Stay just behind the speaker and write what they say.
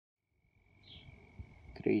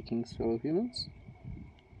creating solar humans.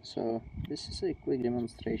 So this is a quick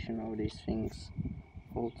demonstration of these things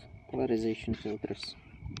called polarization filters.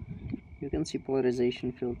 You can see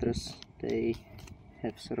polarization filters, they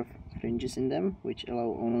have sort of fringes in them which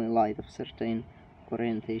allow only light of certain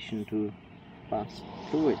orientation to pass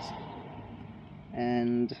through it.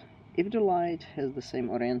 And if the light has the same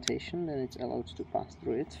orientation, then it's allowed to pass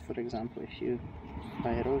through it. For example, if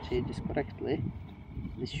I rotate this correctly,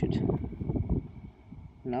 this should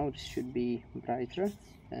be brighter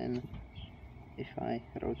than if I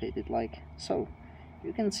rotate it like so.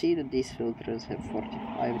 You can see that these filters have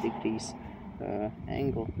 45 degrees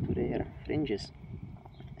angle to their fringes,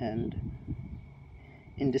 and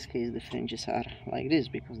in this case the fringes are like this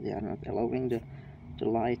because they are not allowing the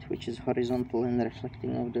light which is horizontal and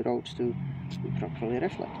reflecting of the road to properly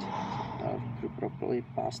reflect, to properly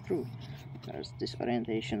pass through, whereas this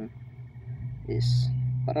orientation is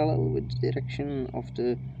parallel with the direction of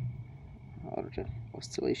the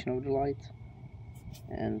oscillation of the light,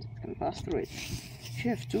 and it can pass through it. If you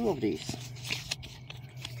have two of these,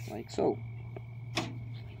 like so,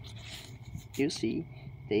 you see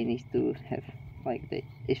they need to have, like,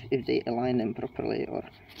 if they align them properly, or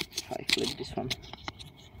if I flip this one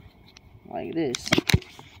like this,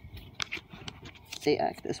 they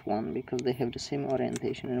act as one because they have the same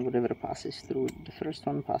orientation, and whatever passes through the first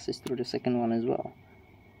one passes through the second one as well.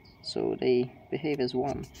 So they behave as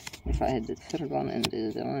one. If I had the third one and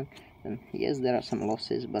this one, then yes, there are some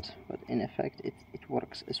losses, but in effect it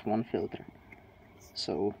works as one filter.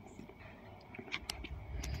 So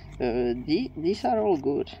these are all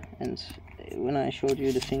good, and when I showed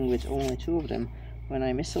you the thing with only two of them, when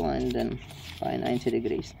I misaligned them by 90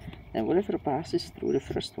 degrees, then whatever passes through the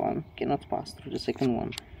first one cannot pass through the second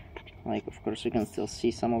one. Like, of course you can still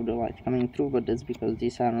see some of the light coming through, but that's because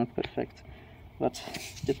these are not perfect. But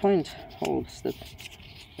the point holds that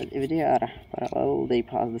if they are parallel, they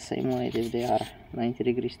pass the same light. If they are 90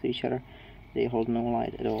 degrees to each other, they hold no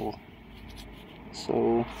light at all.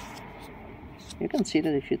 So you can see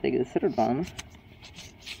that if you take the third one,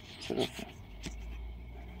 sort of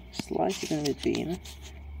slice it in between,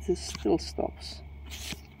 it still stops.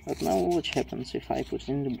 But now what happens if I put it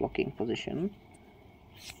in the blocking position?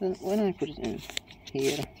 Then when I put it in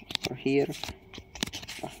here, or here,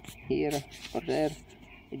 here, or there,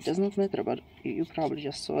 it does not matter, but you probably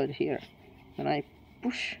just saw it here. When I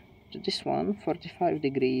push to this one 45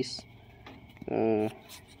 degrees with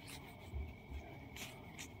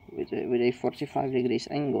a 45 degrees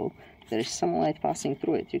angle, there is some light passing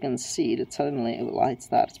through it. You can see that suddenly light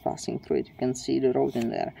starts passing through it. You can see the road in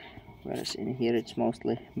there, whereas in here it's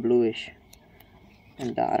mostly bluish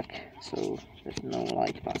and dark, so that no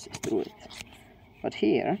light passes through it. But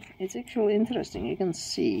here it's actually interesting. You can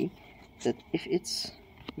see that if it's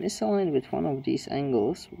misaligned with one of these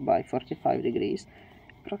angles by 45 degrees,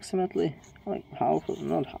 approximately like half,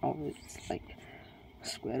 not half, it's like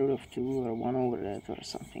square root of 2 or 1 over that or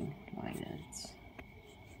something like that.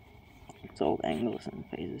 It's all angles and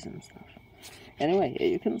phases and stuff. Anyway,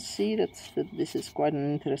 you can see that this is quite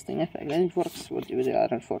an interesting effect, and it works with the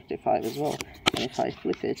RR45 as well. And if I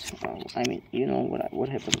flip it, I mean, you know what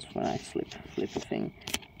happens when I flip a thing.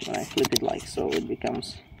 When I flip it like so, it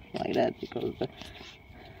becomes like that, because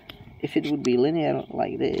if it would be linear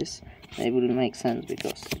like this, it wouldn't make sense,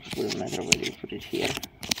 because it wouldn't matter whether you put it here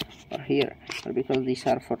or here. But because these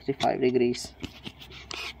are 45 degrees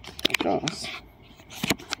across,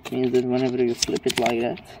 it means that whenever you flip it like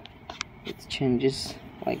that, it changes,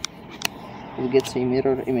 like it gets a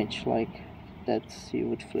mirror image like that you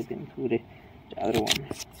would flip into the other one.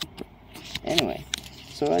 Anyway,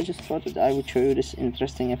 so I just thought that I would show you this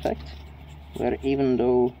interesting effect, where even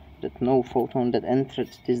though that no photon that entered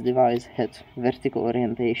this device had vertical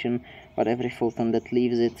orientation, but every photon that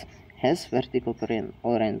leaves it has vertical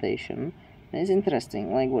orientation. And it's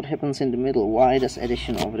interesting, like what happens in the middle. Why does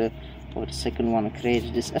addition of the second one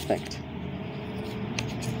create this effect?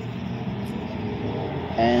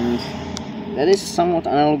 And that is somewhat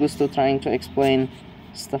analogous to trying to explain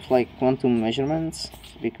stuff like quantum measurements,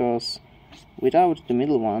 because without the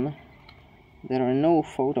middle one, there are no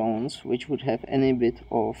photons which would have any bit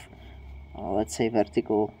of, let's say,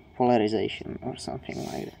 vertical polarization or something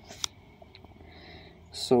like that.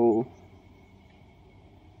 So,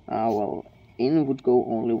 well, in would go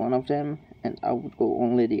only one of them, and out would go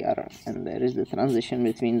only the other. And there is the transition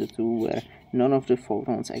between the two, where none of the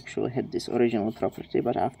photons actually had this original property,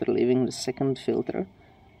 but after leaving the second filter,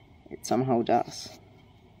 it somehow does.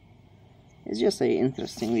 It's just an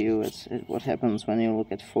interesting view at what happens when you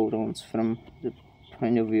look at photons from the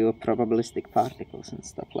point of view of probabilistic particles and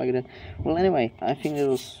stuff like that. Well, anyway, I think it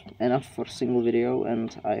was enough for a single video, and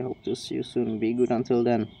I hope to see you soon. Be good until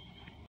then.